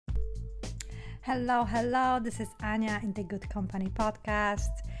Hello, hello. This is Anya in the Good Company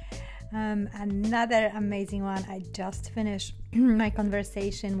podcast. Another amazing one. I just finished my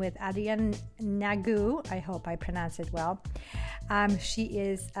conversation with Adriana Nagu. I hope I pronounced it well. She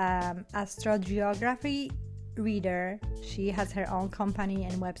is astrogeography reader. She has her own company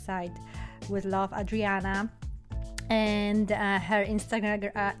and website with Love Adriana, and her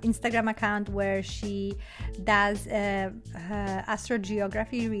Instagram account where she does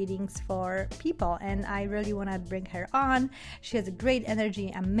astrogeography readings for people, and I really want to bring her on. She has a great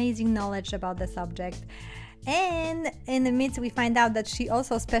energy, amazing knowledge about the subject, and in the midst we find out that she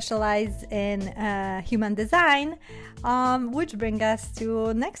also specializes in human design, which brings us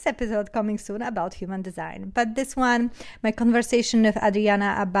to next episode coming soon about human design. But this one, my conversation with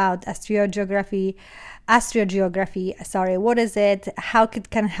Adriana about astrogeography, what is it, how it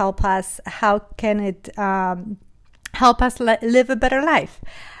can help us, how can it help us live a better life.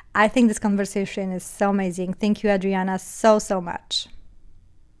 I think this conversation is so amazing. Thank you, Adriana, so much.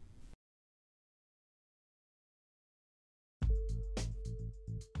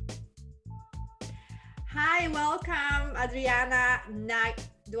 Hi, welcome, Adriana.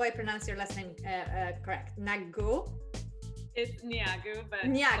 Do I pronounce your last name correct? Nagu? It's Niagu, but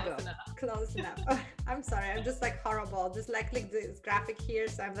Niagu. Close enough. Oh, I'm sorry, I'm just like horrible. Just like this graphic here,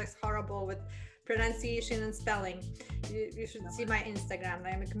 so I'm like horrible with pronunciation and spelling. You should see my Instagram.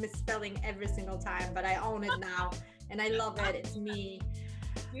 I'm misspelling every single time, but I own it now, and I love it. It's me.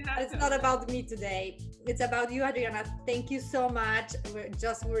 It's not about me today. It's about you, Adriana. Thank you so much.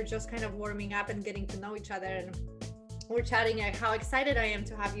 We're just kind of warming up and getting to know each other, and we're chatting like how excited I am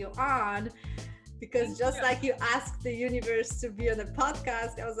to have you on, because just like you asked the universe to be on the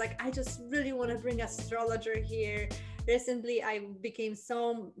podcast, I was like, I just really want to bring astrologer here. Recently, I became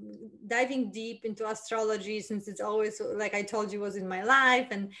so diving deep into astrology, since it's always, like I told you, was in my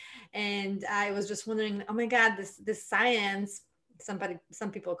life, and I was just wondering, oh my God, this science.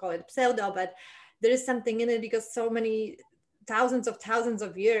 Some people call it pseudo, but there is something in it, because so many thousands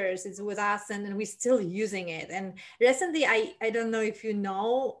of years it's with us, and we're still using it. And recently, I don't know if you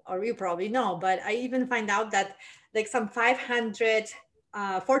know, or you probably know, but I even find out that like some 500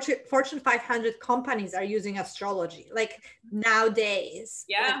 Fortune 500 companies are using astrology like nowadays,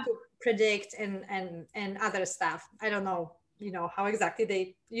 like to predict and other stuff. I don't know, how exactly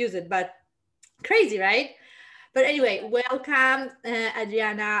they use it, but crazy, right? But anyway, welcome,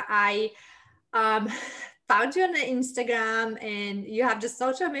 Adriana. I found you on Instagram, and you have just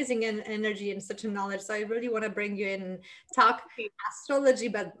such amazing energy and such a knowledge. So I really want to bring you in and talk astrology,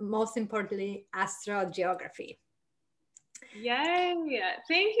 but most importantly, astrogeography. Yay.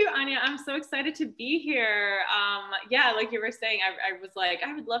 Thank you, Anya. I'm so excited to be here. Like you were saying, I was like,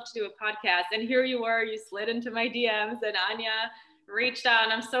 I would love to do a podcast. And here you were, you slid into my DMs, and Anya reached out,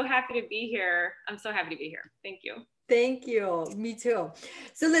 and I'm so happy to be here. Thank you. Thank you. Me too.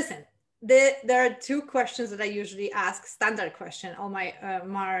 So listen, there are two questions that I usually ask, standard question. All my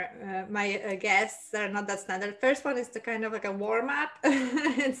guests are not that standard. First one is the kind of like a warm up.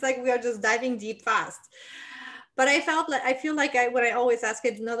 It's like we are just diving deep fast. But I feel like when I always ask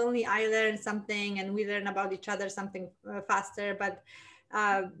it, not only I learn something and we learn about each other something faster, but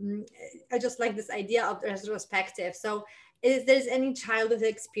I just like this idea of retrospective. So if there's any childhood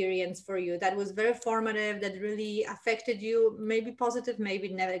experience for you that was very formative, that really affected you, maybe positive, maybe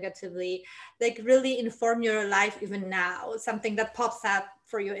negatively, like really inform your life even now, something that pops up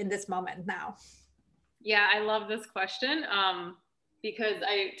for you in this moment now. Yeah, I love this question. Because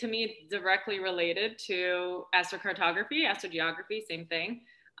to me, it's directly related to astrogeography, same thing.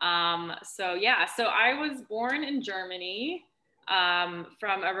 So I was born in Germany,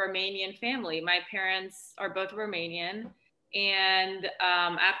 from a Romanian family. My parents are both Romanian, and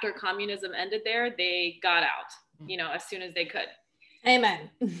after communism ended there, they got out, as soon as they could. Amen.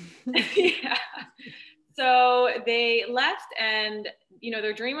 Yeah. So they left, and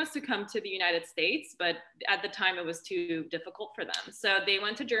their dream was to come to the United States, but at the time it was too difficult for them. So they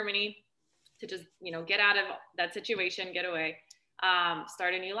went to Germany to just, get out of that situation, get away,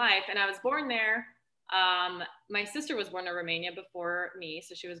 start a new life. And I was born there. My sister was born in Romania before me,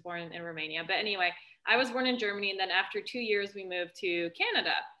 so she was born in Romania. But anyway, I was born in Germany, and then after 2 years, we moved to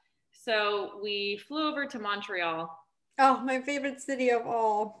Canada. So we flew over to Montreal. Oh, my favorite city of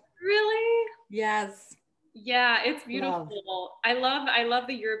all. Really? Yes. Yeah, it's beautiful. I love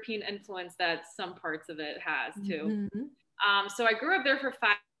the European influence that some parts of it has too. Mm-hmm. So I grew up there for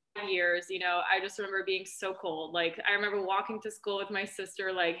 5 years. I just remember being so cold. Like I remember walking to school with my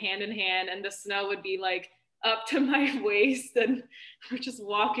sister, like hand in hand, and the snow would be like up to my waist, and we're just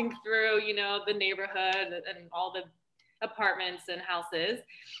walking through, the neighborhood and all the apartments and houses.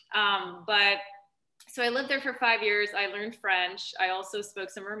 But so I lived there for 5 years. I learned French. I also spoke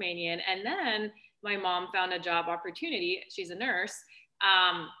some Romanian. And then my mom found a job opportunity. She's a nurse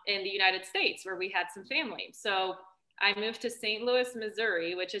in the United States where we had some family. So I moved to St. Louis,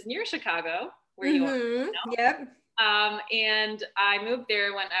 Missouri, which is near Chicago, where you are now. Yep. And I moved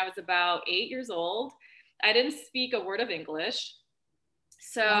there when I was about 8 years old. I didn't speak a word of English.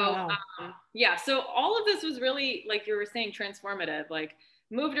 So, wow. Yeah, so all of this was really, like you were saying, transformative, like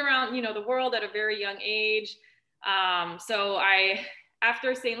moved around, the world at a very young age. So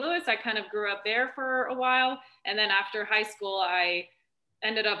after St. Louis, I kind of grew up there for a while. And then after high school, I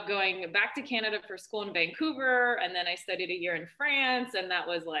ended up going back to Canada for school in Vancouver. And then I studied a year in France, and that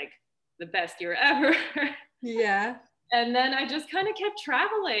was like the best year ever. Yeah. And then I just kind of kept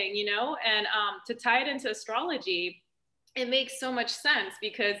traveling, and to tie it into astrology, it makes so much sense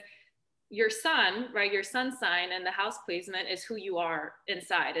because your sun, right? Your sun sign and the house placement is who you are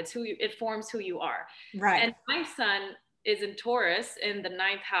inside. It forms who you are. Right. And my sun is in Taurus in the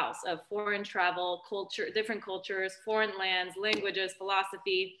 9th house of foreign travel, culture, different cultures, foreign lands, languages,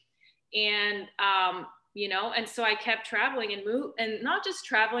 philosophy. And, and so I kept traveling and move, and not just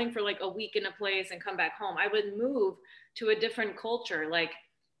traveling for like a week in a place and come back home. I would move to a different culture, like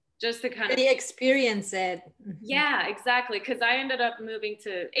just to kind really experience it. Yeah, exactly. Because I ended up moving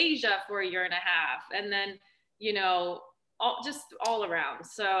to Asia for a year and a half, and then, just all around.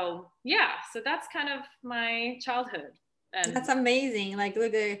 So yeah, so that's kind of my childhood. And that's amazing. Like,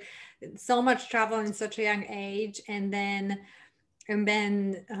 look, so much travel in such a young age, and then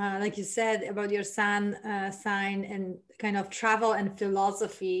like you said about your sun sign and kind of travel and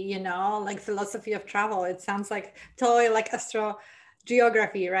philosophy, like philosophy of travel. It sounds like totally like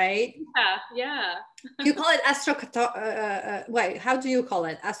geography, right? Yeah. You call it wait, how do you call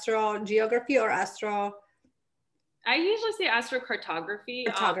it? Astrogeography or astro? I usually say astrocartography.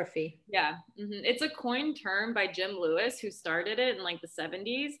 Cartography. Yeah. Mm-hmm. It's a coined term by Jim Lewis, who started it in like the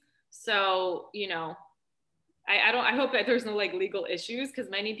 70s. So, I hope that there's no like legal issues, because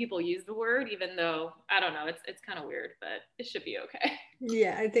many people use the word, even though I don't know, it's kind of weird, but it should be okay.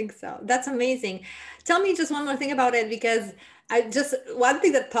 Yeah, I think so. That's amazing. Tell me just one more thing about it, because one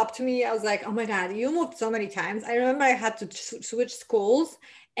thing that popped to me, I was like, oh my God, you moved so many times. I remember I had to switch schools,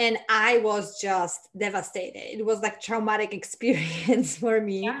 and I was just devastated. It was like traumatic experience for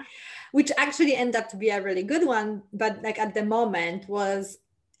me, Yeah. which actually ended up to be a really good one. But like at the moment was,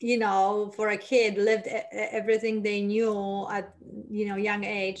 for a kid, lived everything they knew at, young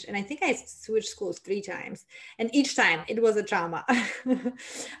age. And I think I switched schools 3 times, and each time it was a trauma.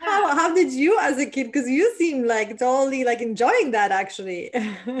 How did you as a kid? Because you seem like totally like enjoying that actually.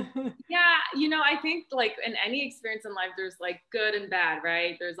 Yeah, I think like in any experience in life, there's like good and bad,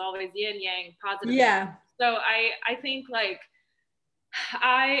 right? There's always yin yang, positive. Yeah. So I think like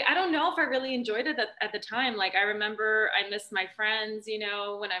I don't know if I really enjoyed it at the time. Like I remember I missed my friends,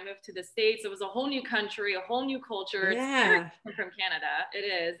 when I moved to the States. It was a whole new country, a whole new culture. Yeah. It's very different from Canada. It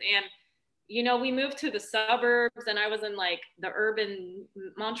is. And we moved to the suburbs, and I was in like the urban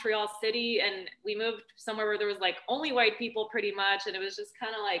Montreal city, and we moved somewhere where there was like only white people pretty much. And it was just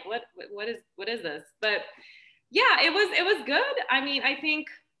kind of like, what is this? But yeah, it was good. I mean, I think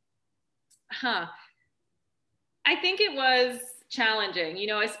it was challenging,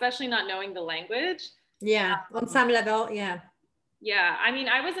 especially not knowing the language. Yeah. On some level. Yeah. Yeah. I mean,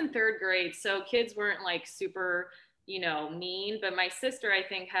 I was in 3rd grade, so kids weren't like super, mean, but my sister, I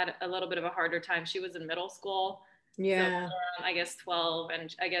think, had a little bit of a harder time. She was in middle school. Yeah. So, I guess 12,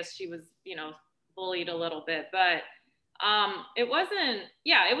 and I guess she was, bullied a little bit, but it was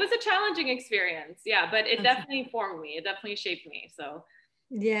a challenging experience. Yeah. But it definitely formed me. It definitely shaped me. So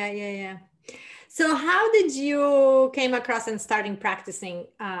yeah. So how did you came across and starting practicing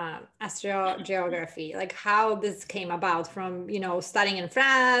astrogeography? Like how this came about from, studying in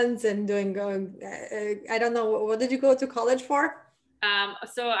France and I don't know, what did you go to college for?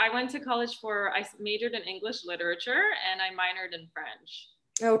 So I went to college I majored in English literature, and I minored in French.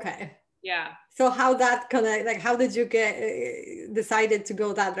 Okay. Yeah. So how that how did you decided to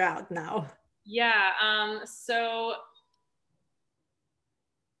go that route now? Yeah. So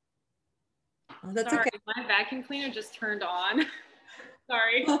that's sorry, okay. My vacuum cleaner just turned on.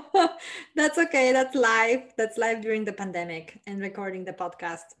 Sorry. That's okay. That's live. That's live during the pandemic and recording the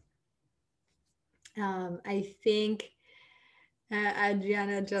podcast. I think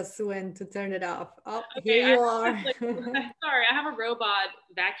Adriana just went to turn it off. Oh, okay, here you are. Sorry, I have a robot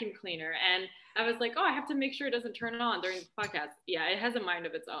vacuum cleaner, and I was like, oh, I have to make sure it doesn't turn on during the podcast. Yeah, it has a mind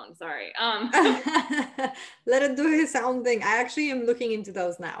of its own. Sorry. Let it do its own thing. I actually am looking into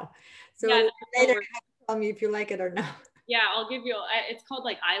those now. So later, tell me if you like it or not. Yeah, I'll give you, it's called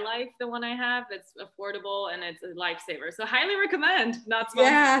like iLife, the one I have. It's affordable and it's a lifesaver. So highly recommend, not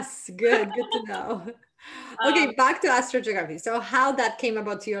sponsored. Yes, good to know. Okay, back to astrogeography. So how that came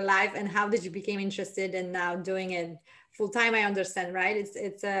about to your life and how did you become interested in now doing it full time? I understand, right?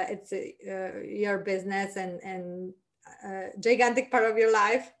 It's your business and gigantic part of your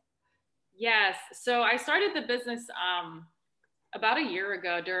life. Yes. So I started the business about a year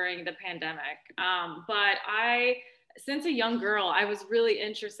ago during the pandemic. But since a young girl, I was really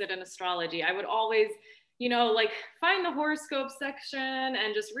interested in astrology. I would always, like find the horoscope section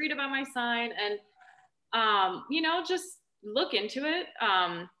and just read about my sign and, just look into it.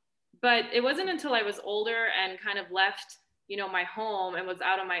 But it wasn't until I was older and kind of left, my home and was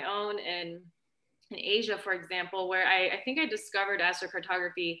out on my own in Asia, for example, where I think I discovered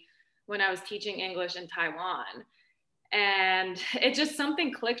astrocartography when I was teaching English in Taiwan. And it just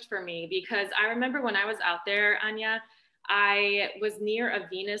something clicked for me because I remember when I was out there, Anya, I was near a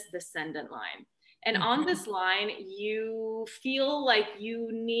Venus descendant line. And on this line, you feel like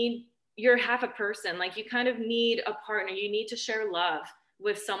you're half a person, like you kind of need a partner, you need to share love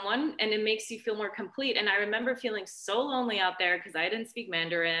with someone, and it makes you feel more complete. And I remember feeling so lonely out there because I didn't speak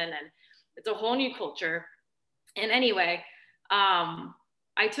Mandarin and it's a whole new culture. And anyway,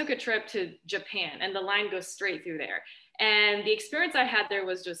 I took a trip to Japan and the line goes straight through there. And the experience I had there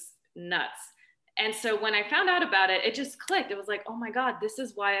was just nuts. And so when I found out about it, it just clicked. It was like, oh my God, this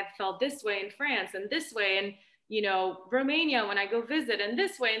is why I felt this way in France and this way in, Romania when I go visit, and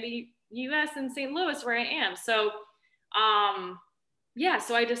this way in the US and St. Louis where I am. So, yeah,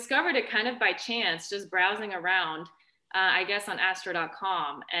 so I discovered it kind of by chance, just browsing around, I guess on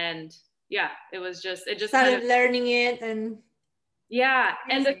astro.com. And yeah, it just Started kind of learning it and yeah.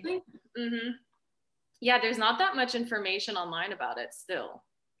 And the amazing. thing, yeah, there's not that much information online about it still.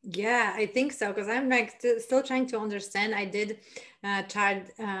 Yeah, I think so because I'm like still trying to understand. I did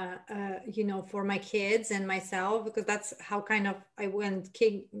chart, for my kids and myself because that's how kind of I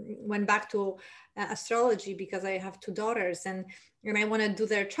went back to astrology because I have two daughters and I want to do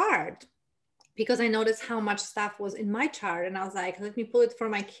their chart because I noticed how much stuff was in my chart and I was like, let me pull it for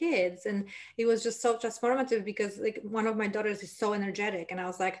my kids. And it was just so transformative because like one of my daughters is so energetic and I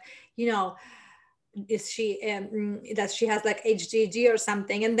was like, is she that she has like HGG or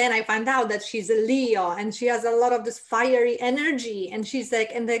something, and then I find out that she's a Leo and she has a lot of this fiery energy, and she's like,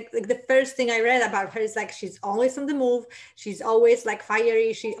 and the first thing I read about her is like she's always on the move, she's always like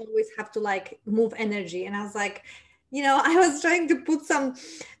fiery, she always have to like move energy, and I was like, I was trying to put some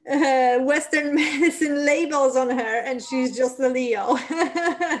Western medicine labels on her, and she's just a Leo,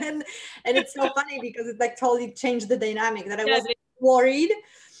 and it's so funny because it like totally changed the dynamic that I Yeah, was worried.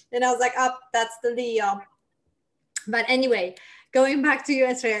 And I was like, oh, that's the Leo. But anyway, going back to you,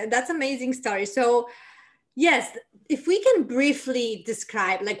 Esther, that's amazing story. So yes, if we can briefly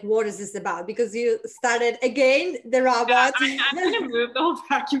describe like what is this about? Because you started again the robot. I'm gonna move the whole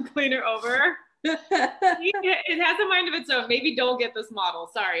vacuum cleaner over. It has a mind of its own. Maybe don't get this model.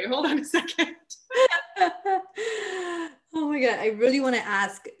 Sorry, hold on a second. Oh my God, I really want to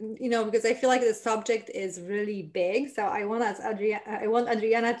ask, because I feel like the subject is really big. So I want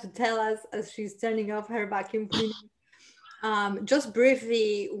Adriana to tell us as she's turning off her vacuum cleaner, just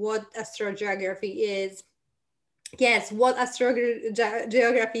briefly what astrogeography is. Yes, what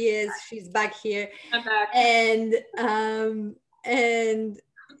astrogeography is. She's back here. I'm back. And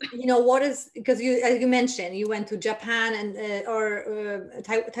what is, because you, as you mentioned, you went to Japan and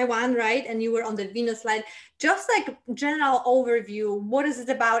Taiwan, right? And you were on the Venus line. Just like general overview, what is it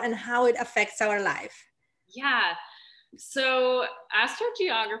about and how it affects our life? Yeah. So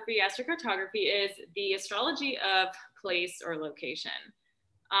astrocartography is the astrology of place or location.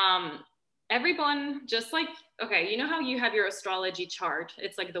 Everyone, just like, okay, you know how you have your astrology chart?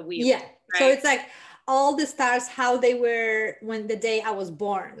 It's like the wheel. Yeah. Right? So it's like all the stars, how they were when the day I was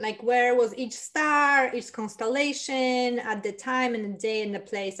born, like where was each star, each constellation at the time and the day and the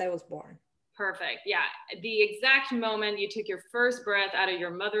place I was born. Perfect. Yeah. The exact moment you took your first breath out of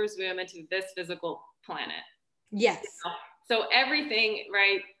your mother's womb into this physical planet. Yes. So everything,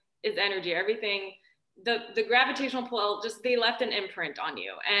 right, is energy. Everything, the gravitational pull, just they left an imprint on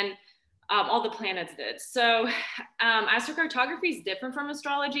you. And all the planets did. So astrocartography is different from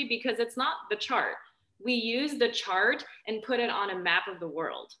astrology because it's not the chart. We use the chart and put it on a map of the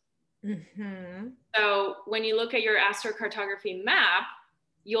world. Mm-hmm. So when you look at your astrocartography map,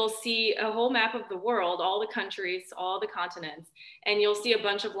 you'll see a whole map of the world, all the countries, all the continents, and you'll see a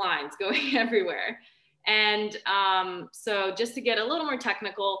bunch of lines going everywhere. And so just to get a little more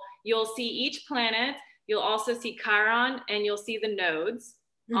technical, you'll see each planet, you'll also see Chiron, and you'll see the nodes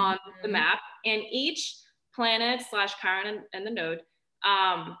on the map, and each planet slash Chiron and the node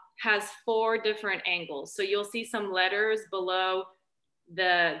has 4 different angles. So you'll see some letters below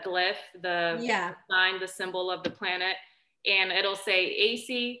the glyph, the sign, the symbol of the planet, and it'll say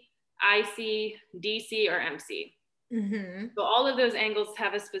AC, IC, DC, or MC. Mm-hmm. So all of those angles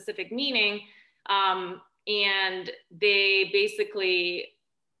have a specific meaning, and they basically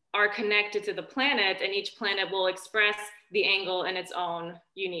are connected to the planet, and each planet will express the angle in its own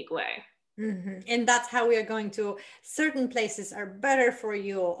unique way. Mm-hmm. And that's how we are going to, certain places are better for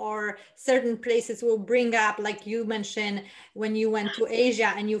you, or certain places will bring up, like you mentioned, when you went to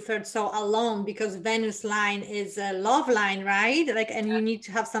Asia and you felt so alone because Venus line is a love line, right? Like, and you need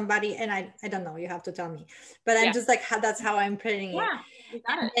to have somebody, and I don't know, you have to tell me, but I'm just like, that's how I'm putting it.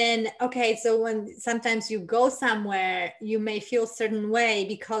 And okay, so when sometimes you go somewhere, you may feel certain way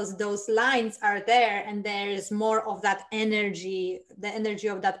because those lines are there, and there is more of that energy, the energy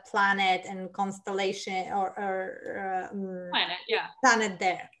of that planet and constellation or planet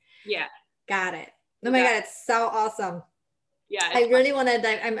there. Yeah, got it. Oh my God, it's so awesome. Yeah, I really want to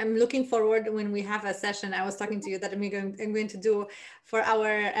dive. I'm looking forward when we have a session. I was talking to you that I'm going to do for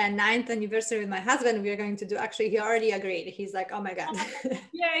our 9th anniversary with my husband. We are going to do, actually, he already agreed. He's like, oh my God.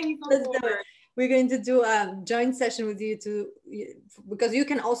 Yeah, he's on board. We're going to do a joint session with you because you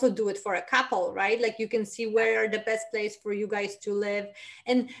can also do it for a couple, right? Like you can see where are the best place for you guys to live.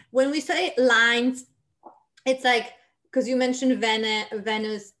 And when we say lines, it's like, because you mentioned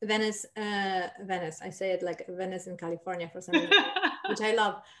Venice. I say it like Venice in California for some reason, which I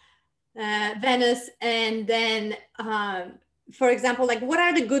love. Venice, and then, for example, like what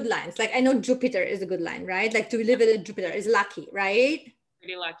are the good lines? Like I know Jupiter is a good line, right? Like to live in Jupiter is lucky, right?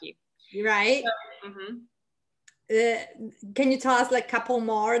 Pretty lucky, right? Can you tell us like a couple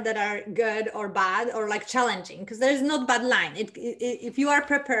more that are good or bad or like challenging? Because there's not bad line. If you are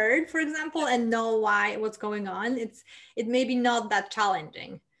prepared, for example, and know what's going on, it may be not that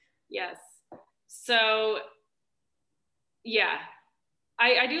challenging. Yes. So yeah,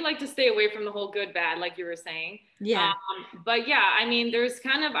 I do like to stay away from the whole good bad, like you were saying. Yeah. But yeah, I mean, there's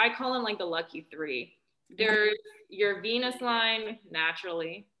kind of, I call them like the lucky 3. There's your Venus line,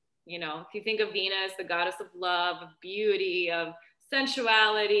 naturally. You know, if you think of Venus, the goddess of love, of beauty, of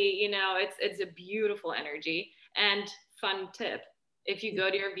sensuality, you know, it's a beautiful energy. And fun tip, if you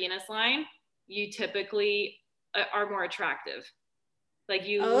go to your Venus line, you typically are more attractive. Like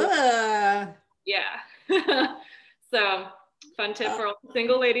you, yeah. So fun tip for all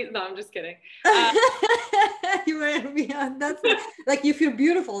single ladies. No, I'm just kidding. You were beyond. That's like you feel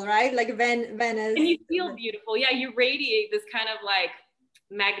beautiful, right? Like Venus. And you feel beautiful. Yeah, you radiate this kind of like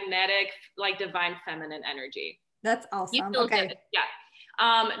magnetic, like divine feminine energy. That's awesome. Okay. Good. Yeah.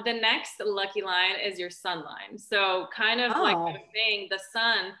 The next lucky line is your sun line. So kind of like I was saying, the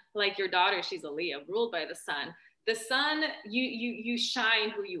sun, like your daughter, she's a Leo, ruled by the sun. The sun, you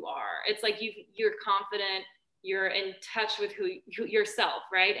shine who you are. It's like you're confident, you're in touch with who yourself,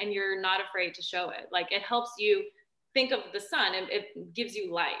 right? And you're not afraid to show it. Like it helps you think of the sun, and it gives you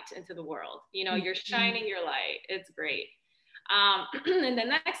light into the world. You know, you're shining your light. It's great. And the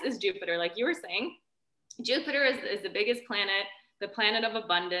next is Jupiter. Like you were saying, Jupiter is the biggest planet, the planet of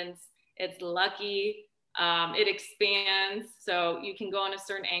abundance. It's lucky. It expands. So you can go on a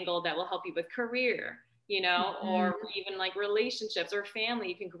certain angle that will help you with career, you know, or even like relationships or family.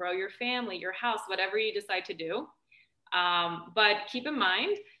 You can grow your family, your house, whatever you decide to do. But keep in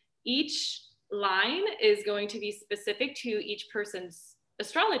mind, each line is going to be specific to each person's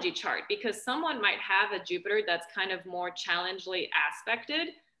astrology chart, because someone might have a Jupiter that's kind of more challengingly aspected,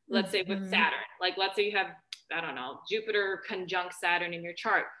 let's say with Saturn. Like let's say you have, I don't know, Jupiter conjunct Saturn in your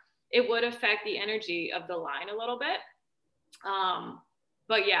chart. It would affect the energy of the line a little bit.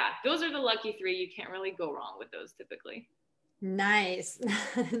 But yeah, those are the lucky 3. You can't really go wrong with those typically. Nice.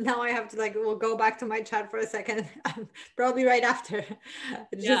 Now I have to we'll go back to my chart for a second. Probably right after.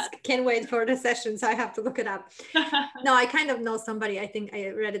 Just can't wait for the session, so I have to look it up. No, I kind of know somebody. I think I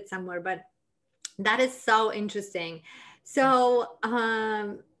read it somewhere, but that is so interesting. So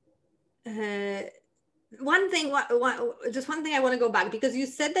one thing I want to go back, because you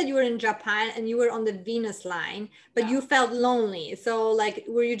said that you were in Japan and you were on the Venus line, but you felt lonely. So like,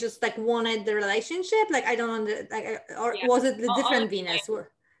 were you just like wanted the relationship? Like, I don't understand, or was it the different Venus?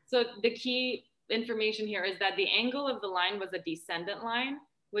 So the key information here is that the angle of the line was a descendant line,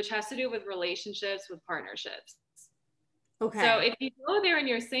 which has to do with relationships, with partnerships. Okay. So if you go there and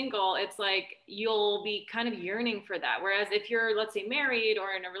you're single, it's like you'll be kind of yearning for that. Whereas if you're, let's say, married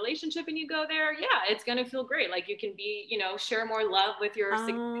or in a relationship and you go there, it's going to feel great. Like you can be, share more love with your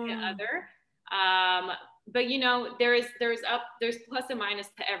significant other. But there's plus and minus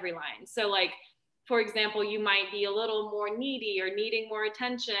to every line. So like, for example, you might be a little more needy or needing more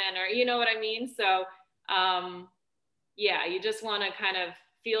attention, or you know what I mean? So yeah, you just want to kind of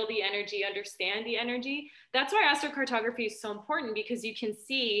feel the energy, understand the energy. That's why astrocartography is so important, because you can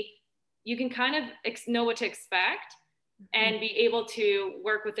see, you can kind of know what to expect and be able to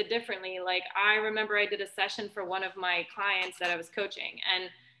work with it differently. Like I remember I did a session for one of my clients that I was coaching, and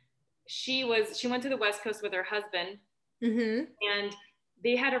she went to the West Coast with her husband, and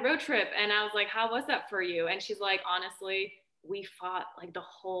they had a road trip, and I was like, how was that for you? And she's like, honestly, we fought like the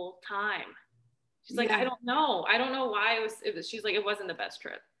whole time. She's like, I don't know why it was, she's like, it wasn't the best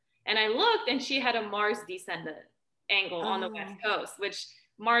trip. And I looked, and she had a Mars descendant angle on the West Coast, which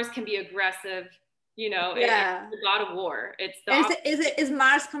Mars can be aggressive, you know, it's the god of war. It's the is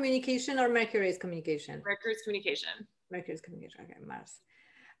Mars communication or Mercury's communication? Mercury's communication. Mercury's communication. Okay, Mars.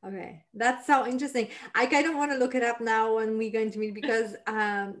 Okay, that's so interesting. I kind of want to look it up now when we're going to meet, because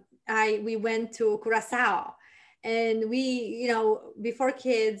we went to Curacao, and we, you know, before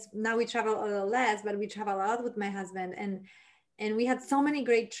kids, now we travel a little less, but we travel a lot with my husband, and we had so many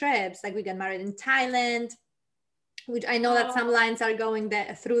great trips. Like we got married in Thailand, which I know that some lines are going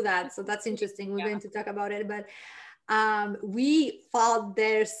there through that, so that's interesting. We're going to talk about it, but we fought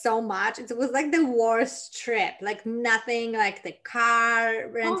there so much. It was like the worst trip, like nothing, like the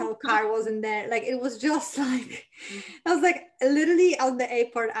rental car wasn't there. Like it was just like, I was like literally on the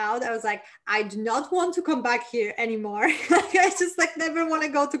airport out, I was like, I do not want to come back here anymore. Like I just like never want to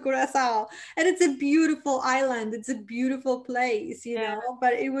go to Curacao. And it's a beautiful island. It's a beautiful place, you know,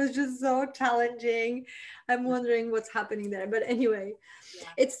 but it was just so challenging. I'm wondering what's happening there. But anyway,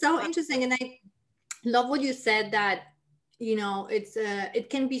 it's so interesting. And I love what you said, that, you know, it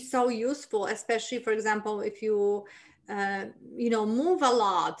can be so useful, especially, for example, if you, you know, move a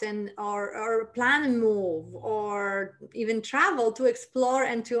lot or plan a move, or even travel to explore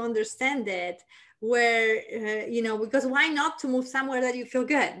and to understand it, where, you know, because why not to move somewhere that you feel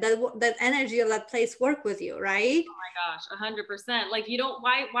good, that energy of that place work with you, right? Oh my gosh, 100%. Like you don't,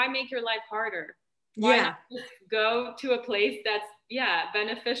 why make your life harder? Why not just go to a place that's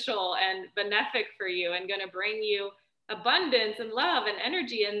beneficial and benefic for you, and going to bring you abundance and love and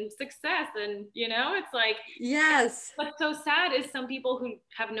energy and success? And you know, it's like, what's so sad is some people who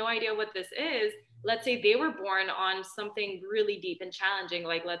have no idea what this is, let's say they were born on something really deep and challenging,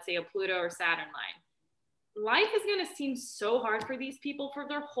 like let's say a Pluto or Saturn line. Life is going to seem so hard for these people for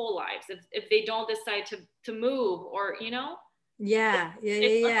their whole lives if they don't decide to move, or you know.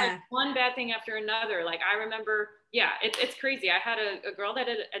 It's like one bad thing after another. Like I remember, it's crazy. I had a girl that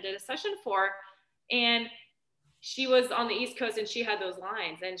I did a session for, and she was on the East Coast, and she had those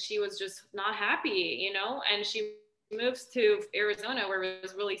lines, and she was just not happy, you know. And she moves to Arizona, where it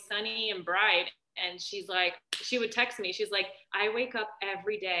was really sunny and bright. And she's like, she would text me. She's like, I wake up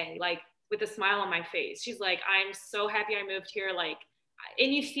every day like with a smile on my face. She's like, I'm so happy I moved here. Like,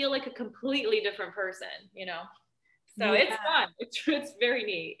 and you feel like a completely different person, you know. So it's fun. It's very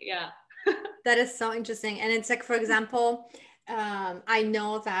neat. Yeah. That is so interesting. And it's like, for example, I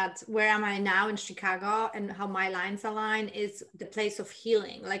know that where am I now in Chicago, and how my lines align is the place of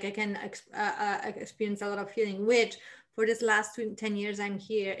healing. Like I can experience a lot of healing, which for this last 10 years I'm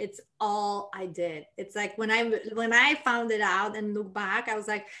here, it's all I did. It's like when I found it out and look back, I was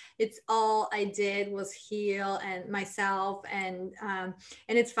like, it's all I did was heal and myself. And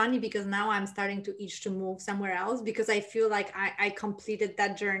it's funny because now I'm starting to itch to move somewhere else, because I feel like I completed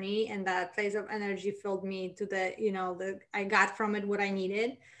that journey, and that place of energy filled me to the, you know, I got from it what I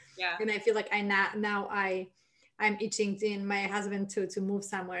needed. And I feel like I'm itching in my husband to move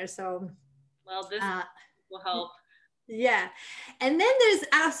somewhere. So well, this will help. Yeah. And then there's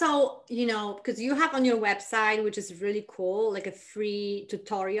also, you know, because you have on your website, which is really cool, like a free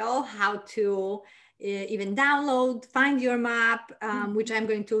tutorial how to even find your map, which I'm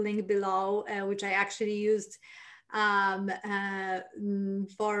going to link below, which I actually used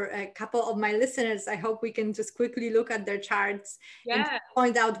for a couple of my listeners. I hope we can just quickly look at their charts and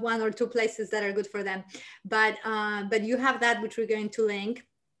point out one or two places that are good for them. But you have that, which we're going to link.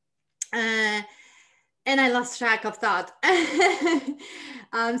 And I lost track of thought. So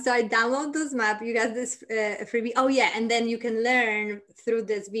I download this map. You got this freebie. Oh yeah, and then you can learn through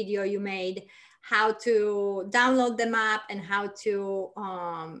this video you made how to download the map and how to.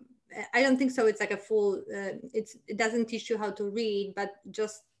 I don't think so. It's like a full. It doesn't teach you how to read, but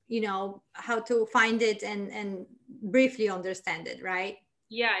just, you know, how to find it and briefly understand it, right?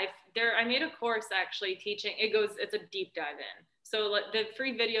 Yeah, I made a course actually teaching. It's a deep dive in. So the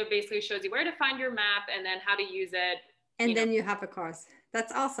free video basically shows you where to find your map and then how to use it. And then you have a course.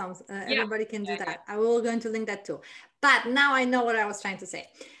 That's awesome. Everybody can do that. I will going to link that too. But now I know what I was trying to say.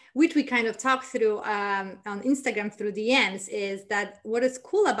 which we kind of talk through on Instagram through DMs, is that what is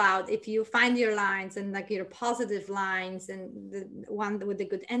cool about if you find your lines and like your positive lines and the one with the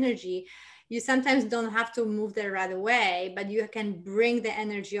good energy, you sometimes don't have to move there right away, but you can bring the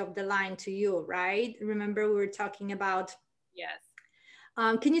energy of the line to you, right? Remember we were talking about. Yes.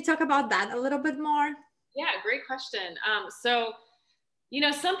 Can you talk about that a little bit more? Yeah, great question. So,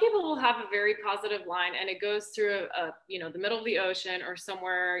 some people will have a very positive line and it goes through the middle of the ocean or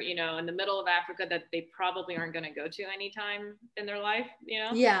somewhere, in the middle of Africa that they probably aren't going to go to anytime in their life,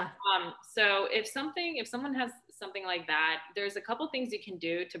 Yeah. So if someone has something like that, there's a couple things you can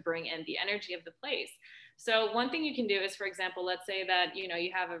do to bring in the energy of the place. So one thing you can do is, for example, let's say that, you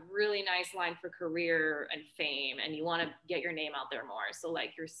have a really nice line for career and fame and you want to get your name out there more. So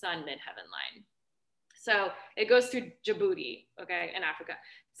like your Sun Midheaven line. So it goes through Djibouti, okay, in Africa.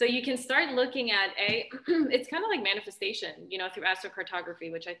 So you can start looking at it's kind of like manifestation, through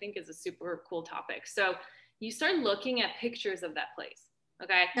astrocartography, which I think is a super cool topic. So you start looking at pictures of that place,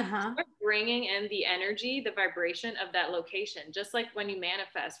 okay? Start bringing in the energy, the vibration of that location, just like when you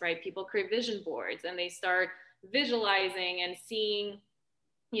manifest, right? People create vision boards and they start visualizing and seeing,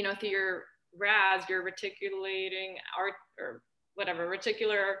 through your RAS, your reticulating art or whatever,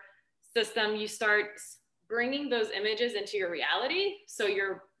 reticular system, you start bringing those images into your reality. So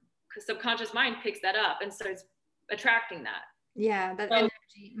your subconscious mind picks that up and starts attracting that. Yeah, that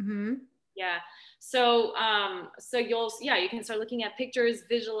energy. Mm-hmm. Yeah. So, you can start looking at pictures,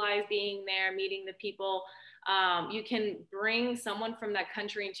 visualize being there, meeting the people. You can bring someone from that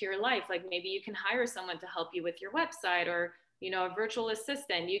country into your life. Like maybe you can hire someone to help you with your website or, a virtual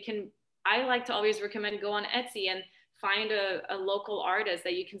assistant. I like to always recommend go on Etsy and find a local artist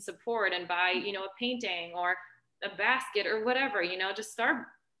that you can support and buy, a painting or a basket or whatever, just start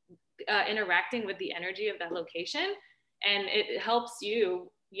interacting with the energy of that location. And it helps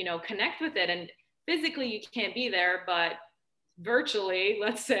you, connect with it. And physically you can't be there, but virtually,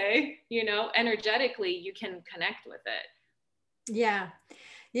 let's say, energetically, you can connect with it. Yeah.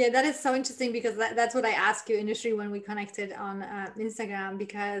 Yeah, that is so interesting because that's what I asked you initially when we connected on Instagram,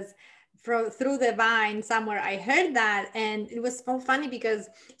 because through the Vine somewhere I heard that, and it was so funny because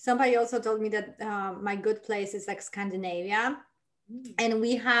somebody also told me that my good place is like Scandinavia. And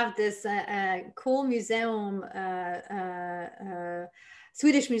we have this cool museum,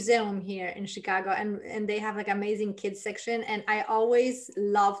 Swedish museum here in Chicago, and they have like amazing kids section, and I always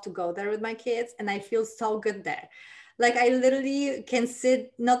love to go there with my kids, and I feel so good there. Like I literally can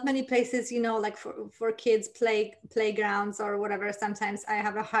sit, not many places, like for kids playgrounds or whatever. Sometimes I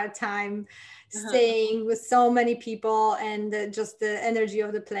have a hard time staying with so many people and just the energy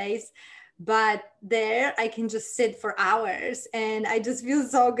of the place. But there I can just sit for hours and I just feel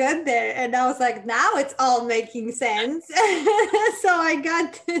so good there. And I was like, now it's all making sense. So I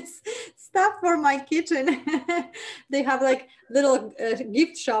got this stuff for my kitchen. They have like little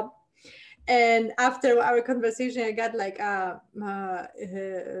gift shop. And after our conversation, I got like little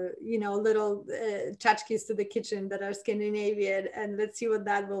tchotchkes to the kitchen that are Scandinavian, and let's see what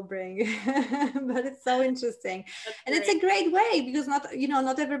that will bring. But it's so interesting. And it's a great way because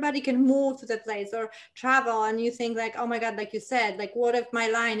not everybody can move to the place or travel, and you think like, oh my God, like you said, like what if my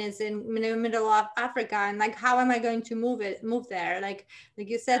line is in the middle of Africa, and like how am I going to move there? Like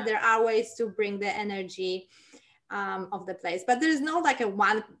you said, there are ways to bring the energy of the place, but there's no like a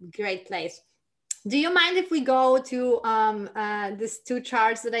one great place. Do you mind if we go to these two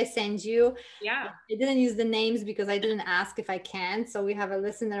charts that I sent you? Yeah. I didn't use the names because I didn't ask if I can. So we have a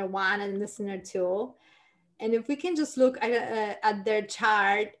listener 1 and listener 2. And if we can just look at their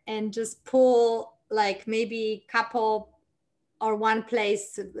chart and just pull like maybe couple or one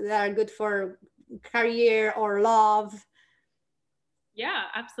place that are good for career or love. Yeah,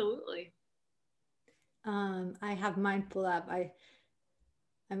 absolutely. I have mine pull up.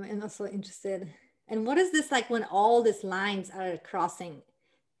 I'm also interested. And what is this like when all these lines are crossing?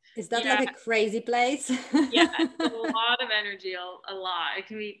 Is that like a crazy place? Yeah, a lot of energy, a lot. It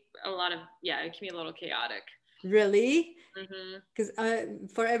can be it can be a little chaotic. Really? Because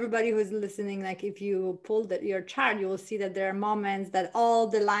for everybody who's listening, like if you pull your chart, you will see that there are moments that all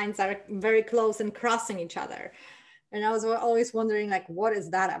the lines are very close and crossing each other. And I was always wondering, like, what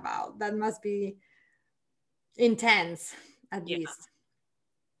is that about? That must be intense, at least.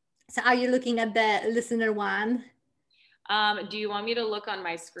 So are you looking at the listener 1? Do you want me to look on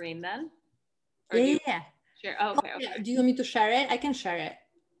my screen then? Or yeah. Share? Oh, okay. Do you want me to share it? I can share it.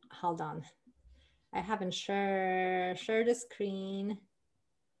 Hold on. I haven't share the screen.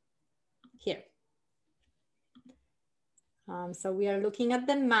 Here. So we are looking at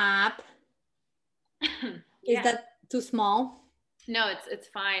the map. Is that too small? No, it's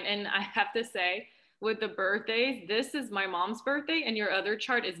fine. And I have to say, with the birthdays, this is my mom's birthday, and your other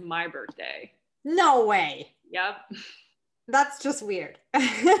chart is my birthday. No way. Yep. That's just weird. No,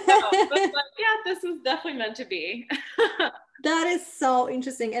 but yeah, this is definitely meant to be. That is so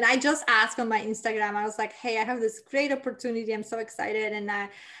interesting. And I just asked on my Instagram, I was like, hey, I have this great opportunity. I'm so excited. And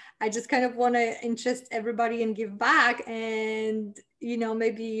I just kind of want to interest everybody and give back. And,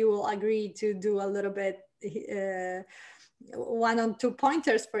 maybe you will agree to do a little bit, one or two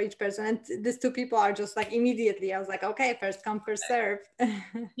pointers for each person. And these two people are just like immediately, I was like, okay, first come, first serve.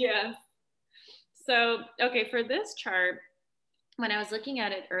 Yeah. So, okay, for this chart, when I was looking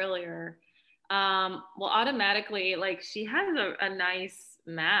at it earlier, well, automatically, like she has a nice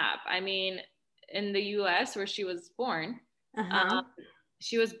map. I mean, in the US where she was born, Uh-huh.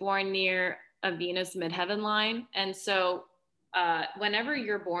 she was born near a Venus midheaven line. And so whenever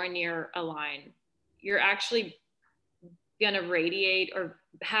you're born near a line, you're actually going to radiate or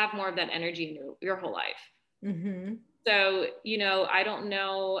have more of that energy in your whole life. Mm-hmm. So, I don't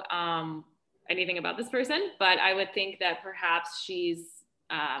know anything about this person, but I would think that perhaps she's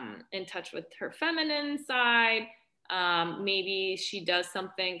in touch with her feminine side. Maybe she does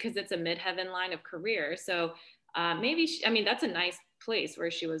something because it's a midheaven line of career. So maybe, that's a nice place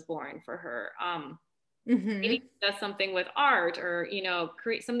where she was born for her. Maybe Mm-hmm. she does something with art or,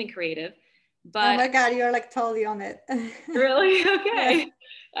 create something creative. Oh But my God, you're like totally on it. really? Yeah. Okay.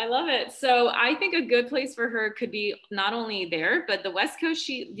 I love it. So I think a good place for her could be not only there, but the West Coast.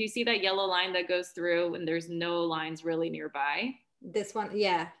 Do you see that yellow line that goes through and there's no lines really nearby? This one,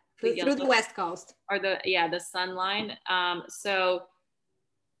 yeah, The through the yellow West Coast. or the sun line. So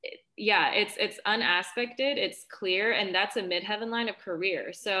yeah, it's unaspected, it's clear, and that's a midheaven line of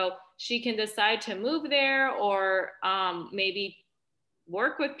career. So she can decide to move there or maybe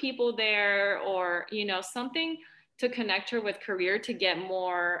work with people there or something to connect her with career to get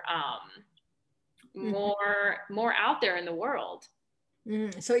more Mhm. more out there in the world.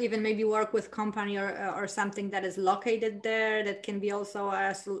 So even maybe work with company or something that is located there, that can be also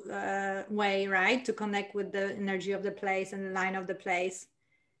a way, right, to connect with the energy of the place and the line of the place.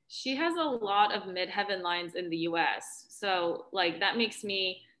 She has a lot of midheaven lines in the US, so like that makes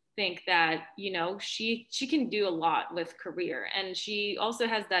me think that she can do a lot with career, and she also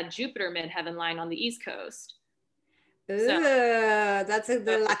has that Jupiter midheaven line on the East Coast. So That's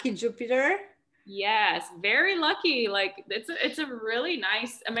the lucky Jupiter. yes, very lucky. Like it's a really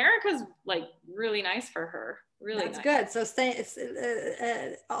nice. America's like really nice for her. Really That's nice. good. So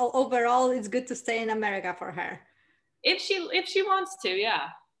overall, it's good to stay in America for her. If she wants to, yeah.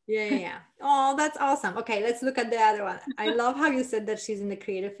 Yeah, yeah, yeah. Oh, that's awesome. Okay, let's look at the other one. I love how you said that she's in the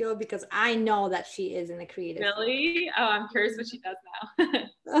creative field because I know that she is in the creative field. Really? Oh, I'm curious what she does now.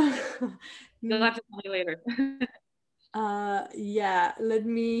 You'll have to tell me later. Yeah, let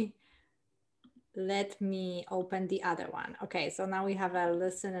me open the other one. Okay, so now we have a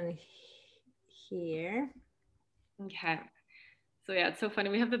listen and here. Okay. So yeah, it's so funny.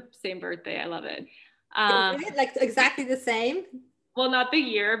 We have the same birthday. I love it. Is it like exactly the same? Well, not the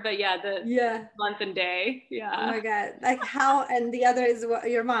year, but yeah, the Yeah. month and day. Oh my Yeah. God. Like how, and the other is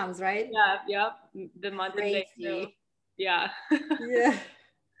your mom's, right? Yeah. Yep. The month and day too. Crazy. Yeah. Yeah.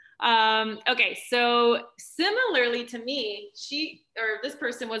 Okay, so similarly to me, this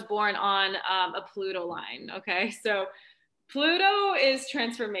person was born on a Pluto line. Okay, so Pluto is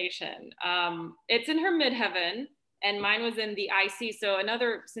transformation. It's in her midheaven, and mine was in the IC. So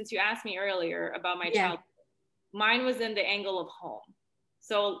since you asked me earlier about my Yeah. child, mine was in the angle of home.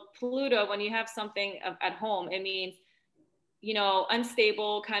 So Pluto, when you have something at home, it means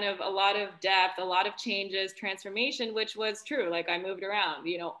unstable, kind of a lot of depth, a lot of changes, transformation, which was true. Like I moved around,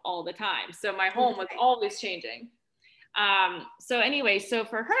 all the time. So my home was always changing. So anyway, so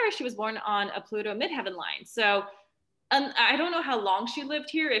for her, she was born on a Pluto midheaven line. So I don't know how long she lived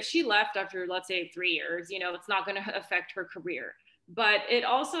here. If she left after, let's say, 3 years, it's not going to affect her career. But it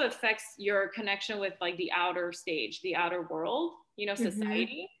also affects your connection with like the outer stage, the outer world,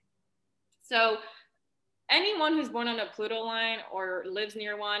 society. So anyone who's born on a Pluto line or lives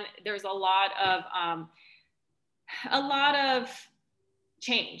near one, there's a lot of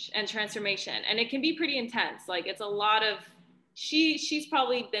change and transformation, and it can be pretty intense. Like it's a lot of she's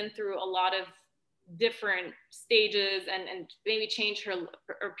probably been through a lot of different stages and maybe changed her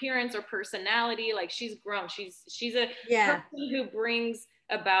appearance or personality. Like she's grown. She's a person who brings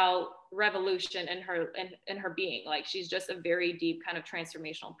about revolution in her being. Like she's just a very deep kind of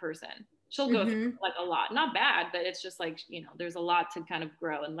transformational person. She'll go through like a lot, not bad, but it's just like there's a lot to kind of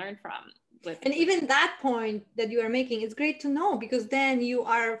grow and learn from. And even that point that you are making is great to know, because then you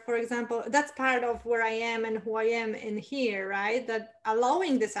are, for example, that's part of where I am and who I am in here, right? That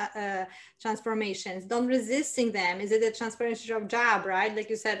allowing this transformations, don't resisting them. Is it a transformation of job, right? Like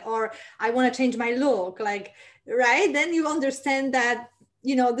you said, or I want to change my look, like, right? Then you understand that,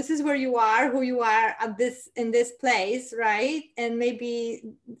 you know, this is where you are, who you are at this, in this place, right? And maybe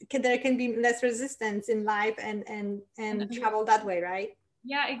there can be less resistance in life and travel that way, right?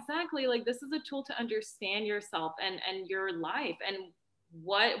 Yeah, exactly. Like this is a tool to understand yourself and your life and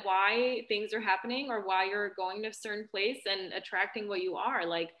why things are happening or why you're going to a certain place and attracting what you are.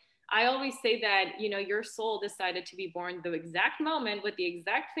 Like I always say that, you know, your soul decided to be born the exact moment with the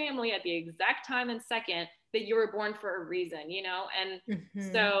exact family at the exact time and second that you were born for a reason, you know? And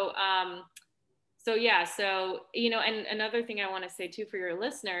so yeah, so, you know, and another thing I want to say too for your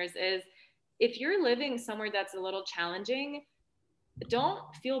listeners is if you're living somewhere that's a little challenging, don't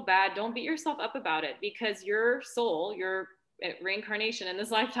feel bad. Don't beat yourself up about it, because your soul, your reincarnation in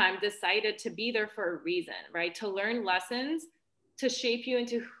this lifetime decided to be there for a reason, right? To learn lessons, to shape you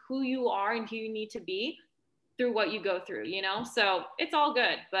into who you are and who you need to be through what you go through, you know? So it's all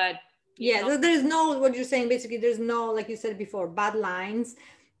good, but yeah, so there's no, what you're saying, basically, there's no, like you said before, bad lines.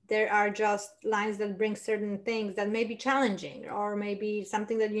 There are just lines that bring certain things that may be challenging or maybe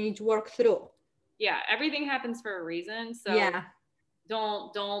something that you need to work through. Yeah, everything happens for a reason. So yeah,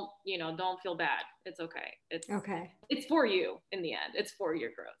 don't you know, don't feel bad. It's okay. It's for you in the end. It's for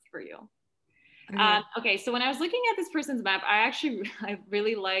your growth, for you. Okay, so when I was looking at this person's map, I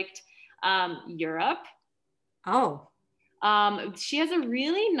really liked Europe. Oh. She has a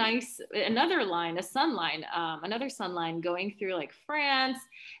really nice, another sun line going through like France,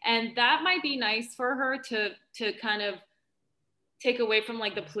 and that might be nice for her to kind of take away from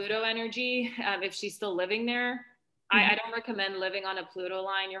like the Pluto energy if she's still living there. I don't recommend living on a Pluto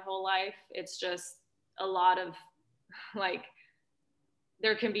line your whole life. It's just a lot of like,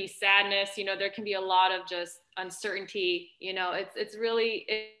 there can be sadness, you know, there can be a lot of just uncertainty, you know, it's really,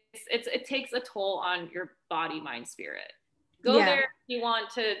 it takes a toll on your body, mind, spirit. Go there if you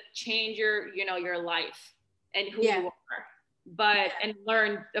want to change your, you know, your life and who you are, but, and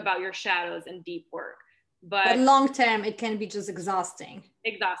learn about your shadows and deep work. But long term, it can be just exhausting.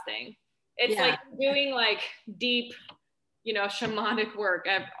 It's like doing like deep, you know, shamanic work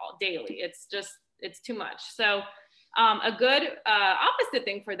daily. It's too much. So a good opposite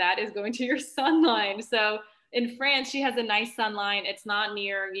thing for that is going to your sun line. So in France, she has a nice sun line. It's not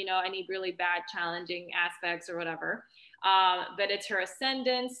near, you know, any really bad, challenging aspects or whatever. But it's her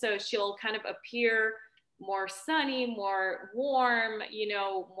ascendant. So she'll kind of appear more sunny, more warm, you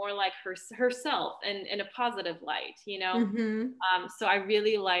know, more like herself and in a positive light, you know? So I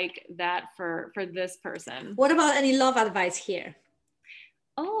really like that for this person. What about any love advice here?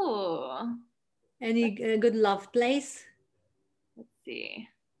 Oh. Any good love place? Let's see.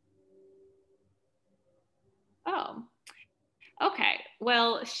 Oh, okay.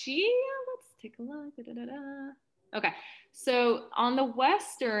 Well, let's take a look. Okay. So on the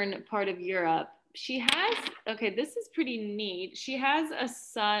western part of Europe, she has, okay, this is pretty neat. She has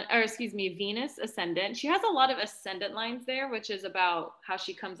Venus ascendant. She has a lot of ascendant lines there, which is about how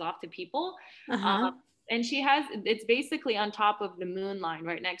she comes off to people. And it's basically on top of the moon line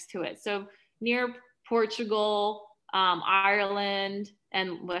right next to it. So near Portugal, Ireland,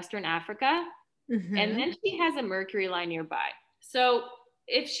 and Western Africa. And then she has a Mercury line nearby. So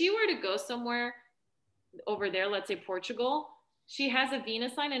if she were to go somewhere over there, let's say Portugal, she has a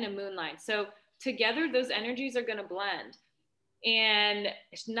Venus line and a moon line. So together, those energies are going to blend. And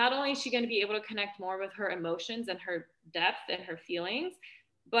not only is she going to be able to connect more with her emotions and her depth and her feelings,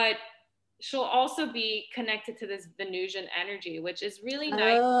 but she'll also be connected to this Venusian energy, which is really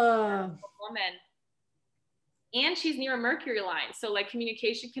nice for a woman. And she's near a Mercury line. So like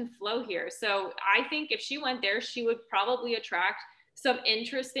communication can flow here. So I think if she went there, she would probably attract some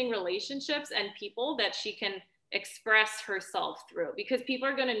interesting relationships and people that she can express herself through, because people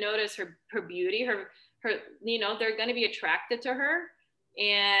are going to notice her beauty, her, you know, they're going to be attracted to her,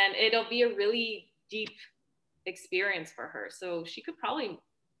 and it'll be a really deep experience for her. So she could probably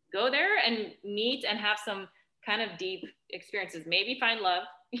go there and meet and have some kind of deep experiences, maybe find love,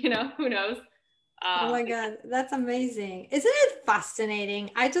 you know, who knows? Oh my God, that's amazing. Isn't it fascinating?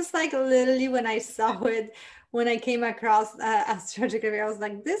 I just like literally when I saw it, when I came across astrology, I was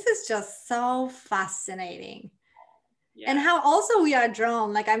like, this is just so fascinating. And how also we are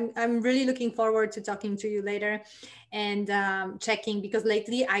drawn. Like I'm really looking forward to talking to you later and checking, because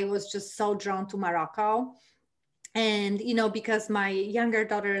lately I was just so drawn to Morocco. And because my younger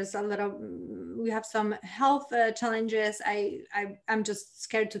daughter is a little, we have some health challenges, I'm just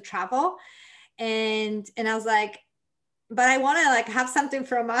scared to travel. And I was like, but I want to like have something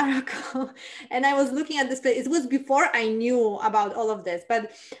from Morocco. And I was looking at this place. It was before I knew about all of this,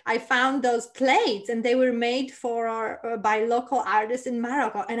 but I found those plates and they were made for by local artists in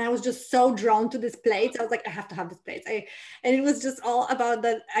Morocco. And I was just so drawn to this plates. I was like, I have to have this plates. And it was just all about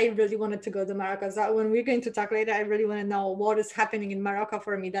that. I really wanted to go to Morocco. So when we're going to talk later, I really want to know what is happening in Morocco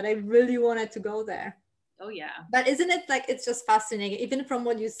for me, that I really wanted to go there. Oh yeah. But isn't it like, it's just fascinating, even from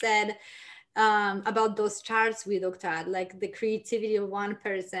what you said, about those charts we looked at, like the creativity of one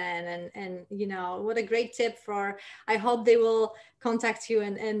person, and what a great tip for, I hope they will contact you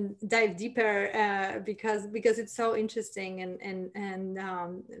and dive deeper, because it's so interesting, and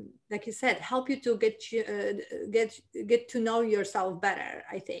like you said, help you to get to know yourself better,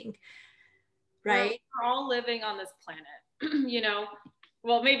 I think, right? We're all living on this planet.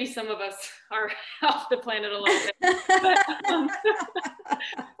 Well, maybe some of us are off the planet a little bit,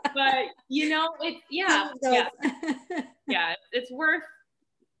 but it's worth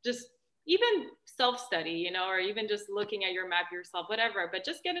just even self-study, or even just looking at your map yourself, whatever, but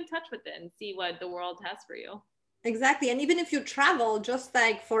just get in touch with it and see what the world has for you. Exactly. And even if you travel just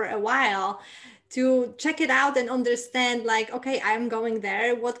like for a while, to check it out and understand, like, okay, I'm going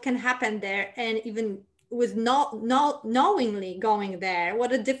there, what can happen there, and even with not knowingly going there,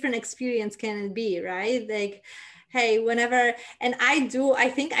 what a different experience can it be, right? Like, hey, whenever, and I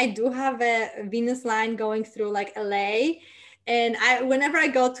think I do have a Venus line going through like LA, and whenever I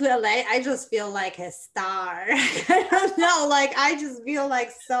go to LA, I just feel like a star. I don't know, like I just feel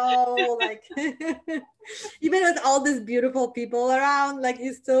like so like even with all these beautiful people around, like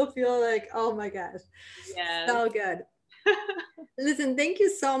you still feel like, oh my gosh, yes. So good. Listen, thank you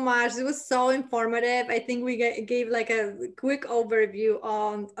so much. It was so informative. I think we gave like a quick overview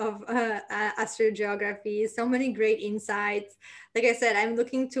of astrogeography. So many great insights. Like I said, I'm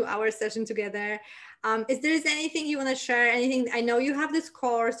looking to our session together. Is there anything you want to share? Anything? I know you have this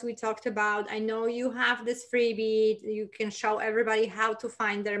course we talked about. I know you have this freebie. You can show everybody how to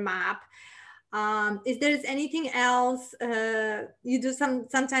find their map. Is there anything else? You do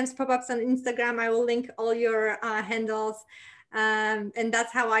sometimes pop-ups on Instagram. I will link all your handles. And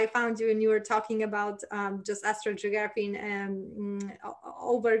that's how I found you. And you were talking about just astrogeography and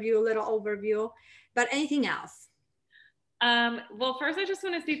overview, little overview. But anything else? Well, first, I just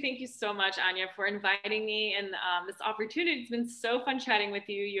want to say thank you so much, Anya, for inviting me and this opportunity. It's been so fun chatting with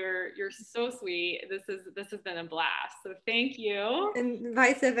you. You're so sweet. This has been a blast. So thank you. And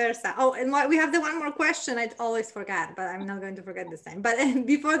vice versa. Oh, and we have the one more question. I always forget, but I'm not going to forget this time. But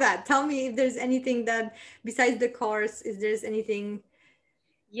before that, tell me if there's anything that besides the course, is there's anything?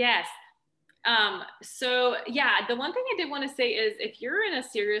 Yes. So yeah, the one thing I did want to say is if you're in a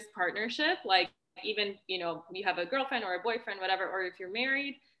serious partnership, like even, you have a girlfriend or a boyfriend, whatever, or if you're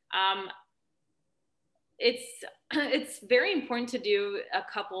married, it's very important to do I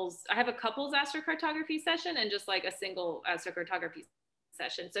have a couples astrocartography session and just like a single astrocartography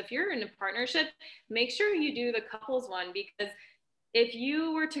session. So if you're in a partnership, make sure you do the couples one, because if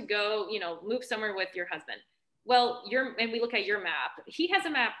you were to go, move somewhere with your husband, well, and we look at your map, he has a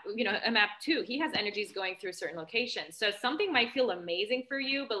map, a map too. He has energies going through certain locations. So something might feel amazing for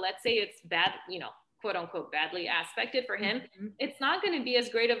you, but let's say it's bad, quote unquote, badly aspected for him. Mm-hmm. It's not going to be as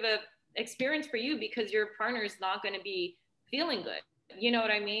great of a experience for you because your partner is not going to be feeling good. You know what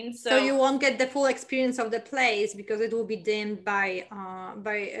I mean? So you won't get the full experience of the place because it will be dimmed by not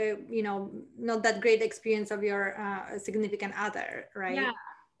that great experience of your significant other, right? Yeah.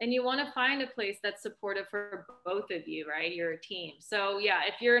 And you want to find a place that's supportive for both of you, right? You're a team. So yeah,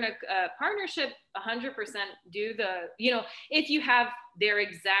 if you're in a partnership, 100% do if you have their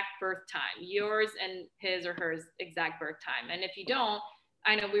exact birth time, yours and his or hers exact birth time. And if you don't,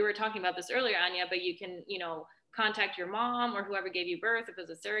 I know we were talking about this earlier, Anya, but you can, contact your mom or whoever gave you birth, if it was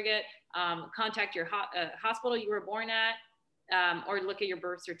a surrogate, contact your hospital you were born at, or look at your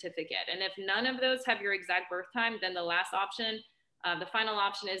birth certificate. And if none of those have your exact birth time, then the last option, the final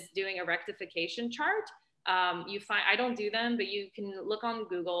option is doing a rectification chart. I don't do them, but you can look on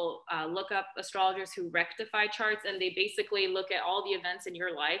Google, look up astrologers who rectify charts, and they basically look at all the events in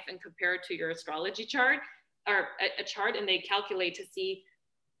your life and compare it to your astrology chart or a chart, and they calculate to see,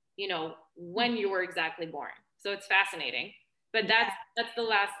 when you were exactly born. So it's fascinating. But that's the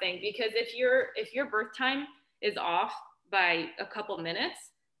last thing, because if your birth time is off by a couple minutes,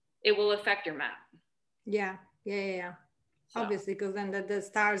 it will affect your map. Yeah. So. Obviously, because then the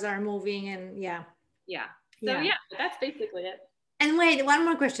stars are moving and yeah. So yeah, that's basically it. And wait, one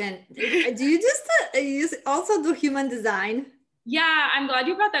more question. Do you just you also do human design? Yeah, I'm glad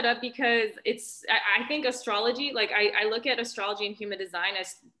you brought that up because I think astrology, like I look at astrology and human design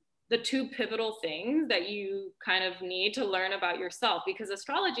as the two pivotal things that you kind of need to learn about yourself, because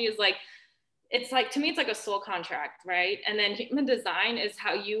astrology is like, it's like, to me, it's like a soul contract, right? And then human design is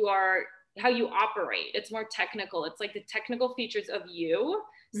how you operate. It's more technical. It's like the technical features of you.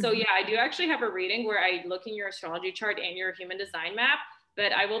 So yeah, I do actually have a reading where I look in your astrology chart and your human design map.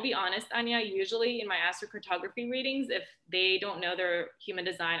 But I will be honest, Anya, usually in my astrocartography readings, if they don't know their human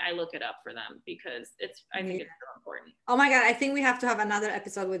design, I look it up for them because I think it's so important. Oh my God, I think we have to have another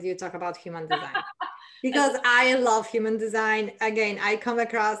episode with you talk about human design. Because I love human design. Again, I come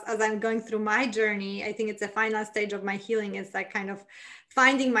across as I'm going through my journey. I think it's a final stage of my healing. It's like kind of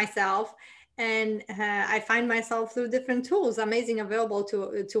finding myself. And I find myself through different tools, amazing, available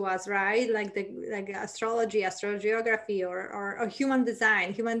to us, right? Like astrology, astrogeography, or human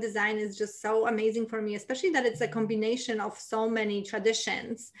design. Human design is just so amazing for me, especially that it's a combination of so many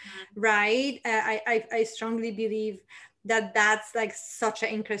traditions, right? I strongly believe that that's like such an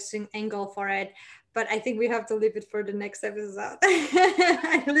interesting angle for it. But I think we have to leave it for the next episode.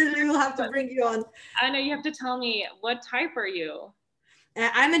 I literally will have to bring you on. I know you have to tell me, what type are you?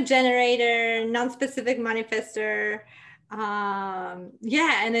 I'm a generator, non-specific manifester.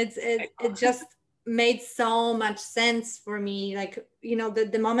 Yeah, and it just made so much sense for me. Like, you know,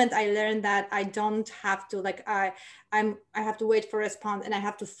 the moment I learned that I don't have to, like, I have to wait for a response, and I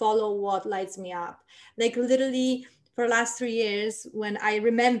have to follow what lights me up. Like literally for the last 3 years, when I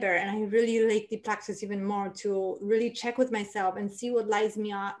remember, and I really lately practice even more to really check with myself and see what lights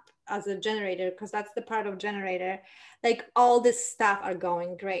me up as a generator, because that's the part of generator, like all this stuff are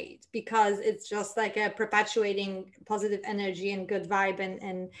going great, because it's just like a perpetuating positive energy and good vibe,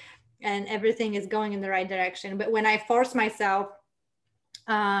 and everything is going in the right direction. But when I force myself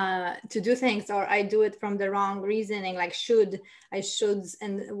to do things, or I do it from the wrong reasoning, like shoulds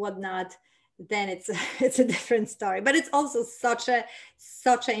and whatnot, then it's a different story. But it's also such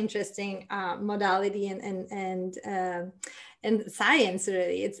an interesting modality and science,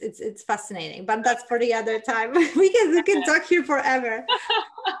 really. It's fascinating, but that's for the other time. we can talk here forever.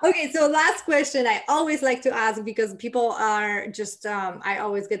 Okay, so last question I always like to ask, because people are just I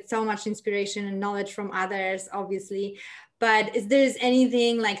always get so much inspiration and knowledge from others, obviously. But is there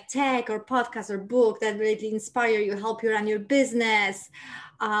anything like tech or podcast or book that really inspire you, help you run your business?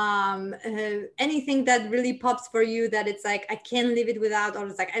 Anything that really pops for you that it's like, I can't live it without, or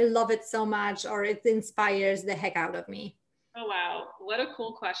it's like, I love it so much, or it inspires the heck out of me? Oh, wow. What a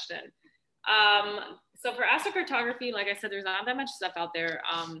cool question. So for astrocartography, like I said, there's not that much stuff out there.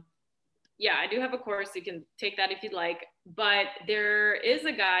 Yeah, I do have a course. You can take that if you'd like. But there is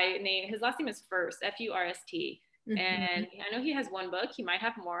a guy named, his last name is Furst, Furst. Mm-hmm. And I know he has one book. He might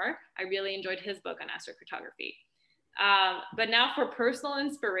have more. I really enjoyed his book on astrocartography. But now for personal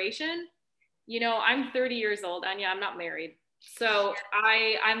inspiration, you know, I'm 30 years old, and yeah, I'm not married. So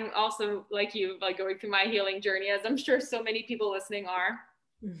I'm also like you, like going through my healing journey, as I'm sure so many people listening are.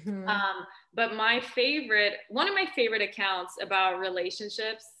 Mm-hmm. But one of my favorite accounts about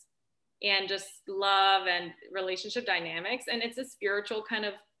relationships and just love and relationship dynamics, and it's a spiritual kind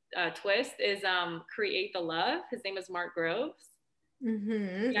of twist, is Create the Love. His name is Mark Groves.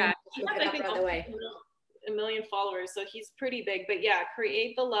 Mm-hmm. Yeah, he has, I think, a million followers, so he's pretty big. But yeah,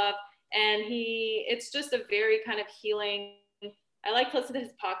 Create the Love, and it's just a very kind of healing. I like to listen to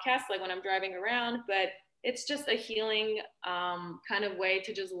his podcast, like when I'm driving around, but it's just a healing kind of way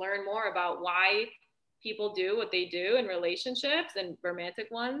to just learn more about why people do what they do in relationships and romantic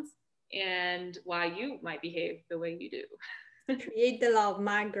ones, and why you might behave the way you do. Create the Love,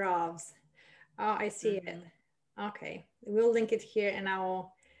 Mark Groves. Oh, I see it. Okay, we'll link it here, and I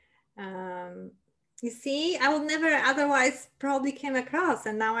will. You see, I would never otherwise probably came across,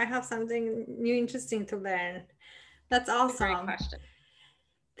 and now I have something new, interesting to learn. That's awesome. Great question.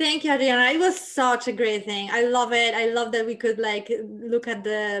 Thank you, Adriana. It was such a great thing. I love it. I love that we could like look at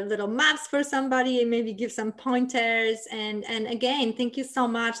the little maps for somebody and maybe give some pointers. And again, thank you so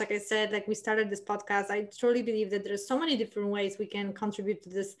much. Like I said, like we started this podcast, I truly believe that there's so many different ways we can contribute to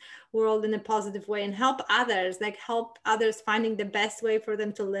this world in a positive way and help others finding the best way for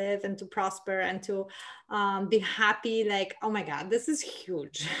them to live and to prosper and to be happy. Like, oh my God, this is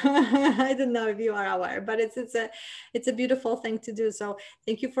huge. I don't know if you are aware, but it's a beautiful thing to do. So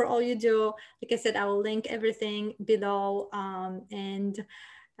thank you for all you do. Like I said, I will link everything below. And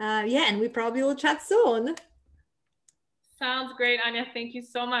we probably will chat soon. Sounds great, Anya. Thank you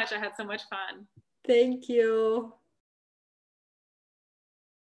so much. I had so much fun. Thank you.